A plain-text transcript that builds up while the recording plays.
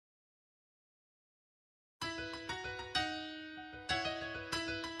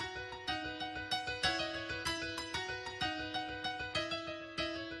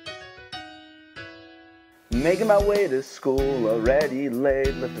Making my way to school, already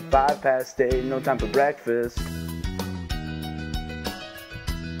late, left at 8:05, no time for breakfast.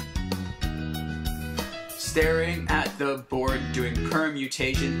 Staring at the board, doing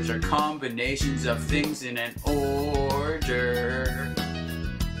permutations or combinations of things in an order.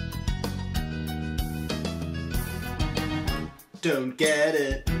 Don't get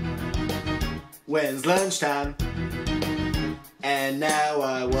it. When's lunchtime? And now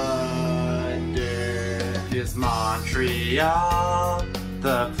I wonder, Is Montreal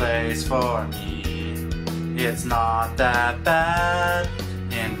the place for me? It's not that bad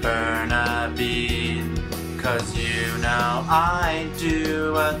in Burnaby, 'cause you know I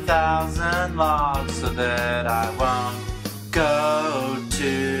do 1,000 logs so that I won't go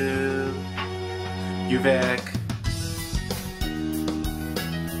to UVic.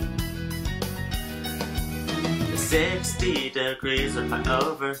 It's 60 degrees or pi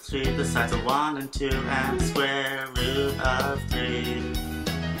over 3, the sides of 1 and 2, and square root of 3.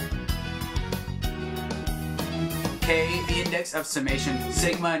 K, the index of summation,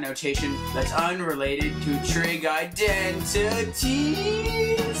 sigma notation that's unrelated to trig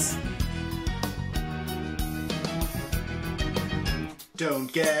identities.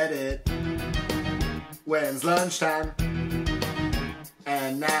 don't get it. When's lunchtime?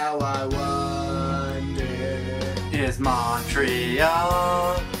 And now I wonder, Is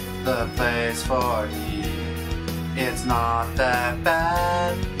Montreal the place for me? It's not that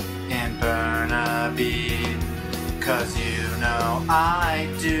bad in Burnaby, 'cause you know I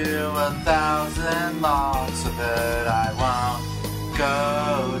do 1,000 logs so that I won't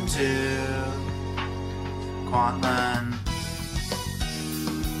go to Kwantlen.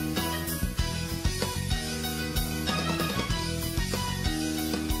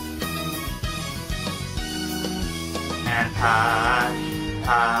 And pi,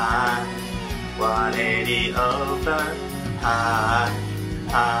 180 over pi,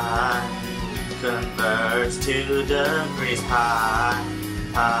 converts to degrees. Pi,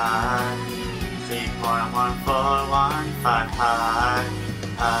 3.1415 pi,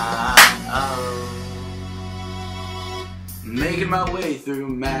 oh. Making my way through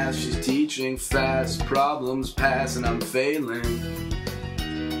math, she's teaching fast, problems pass and I'm failing.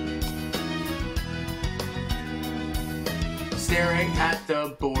 Staring at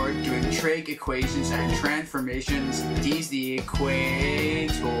the board, doing trig equations and transformations, D's the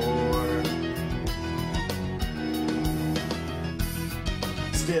equator.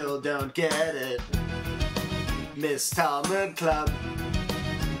 still don't get it. Miss Talmud Club,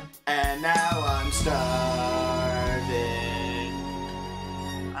 and now I'm starving.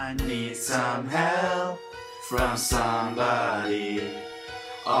 I need some help from somebody.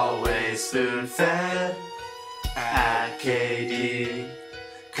 Always spoon-fed at KD,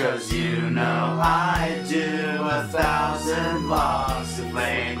 'cause you know I do 1,000 logs if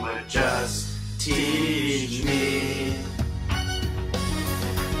Lane would just teach me.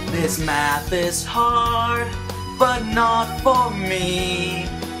 This math is hard, but not for me.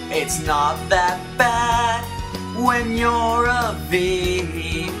 It's not that bad when you're a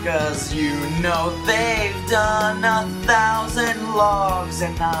V, 'cause you know they've done 1,000 logs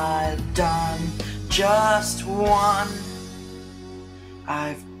and I've done just one.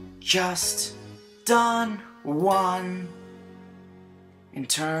 I've just done one in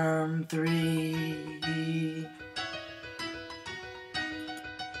term 3.